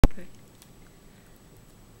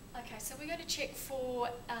Okay, so we're going to check for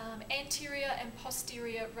anterior and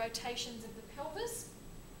posterior rotations of the pelvis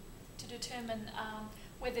to determine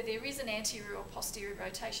whether there is an anterior or posterior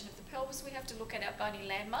rotation of the pelvis. We have to look at our bony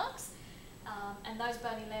landmarks, and those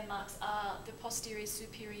bony landmarks are the posterior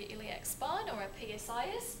superior iliac spine, or our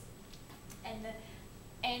PSIS, and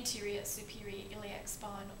the anterior superior iliac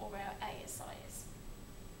spine, or our ASIS.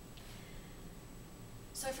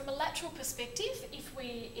 So from a lateral perspective, if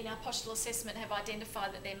we, in our postural assessment, have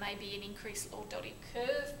identified that there may be an increased lordotic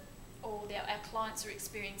curve, or our clients are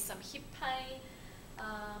experiencing some hip pain,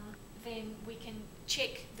 then we can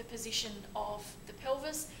check the position of the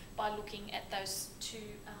pelvis by looking at those two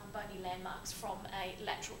bony landmarks from a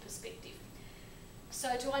lateral perspective.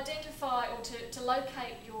 So to identify or to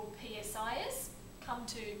locate your PSIS, come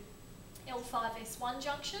to L5S1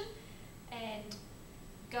 junction and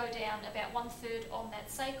go down about 1/3 on that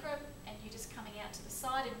sacrum, and you're just coming out to the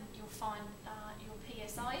side and you'll find your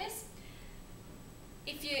PSIS.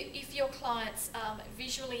 If your clients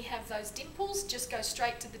visually have those dimples, just go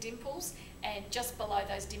straight to the dimples, and just below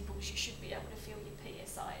those dimples you should be able to feel your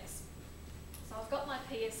PSIS. So I've got my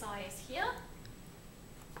PSIS here.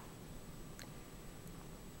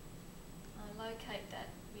 I locate that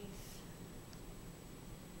with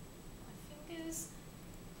my fingers.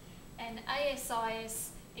 And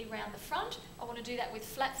ASIS around the front, I want to do that with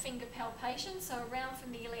flat finger palpation, so around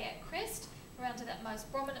from the iliac crest, around to that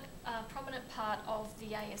most prominent part of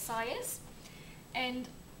the ASIS. And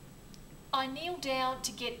I kneel down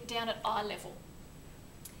to get down at eye level.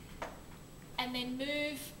 And then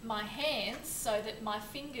move my hands so that my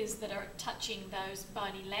fingers that are touching those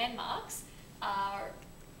bony landmarks are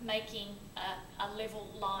making a level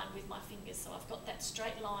line with my fingers. So I've got that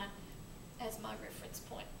straight line as my reference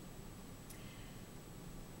point.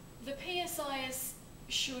 The PSIS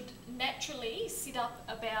should naturally sit up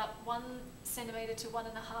about 1 centimetre to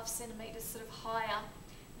 1.5 centimetres sort of higher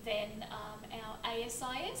than our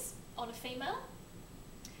ASIS on a female.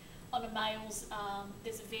 On a male's,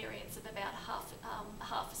 there's a variance of about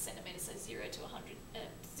half a centimetre, so 0 to 100,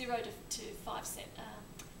 0 to 5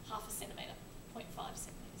 half a centimetre, 0.5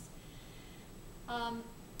 centimetres.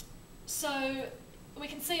 So we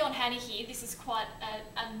can see on Hannah here, this is quite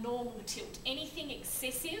a normal tilt. Anything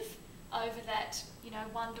excessive over that,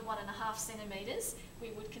 1 to 1.5 centimetres, we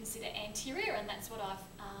would consider anterior, and that's what I've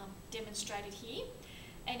demonstrated here.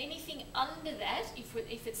 And anything under that,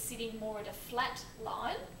 if it's sitting more at a flat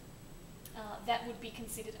line, that would be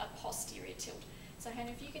considered a posterior tilt. So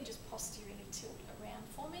Hannah, if you can just posteriorly tilt around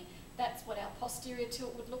for me, that's what our posterior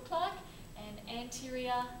tilt would look like, and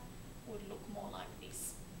anterior would look more like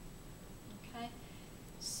this. Okay,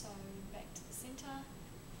 so back to the centre.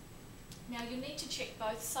 Now you'll need to check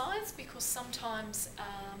both sides, because sometimes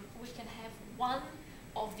we can have one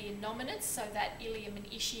of the innominates, so that ilium and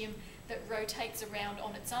ischium that rotates around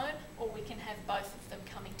on its own, or we can have both of them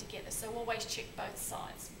coming together. So always check both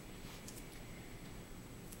sides.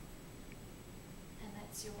 And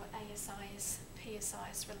that's your ASIS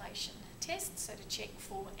PSIS relation test, so to check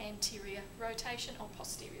for anterior rotation or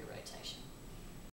posterior rotation.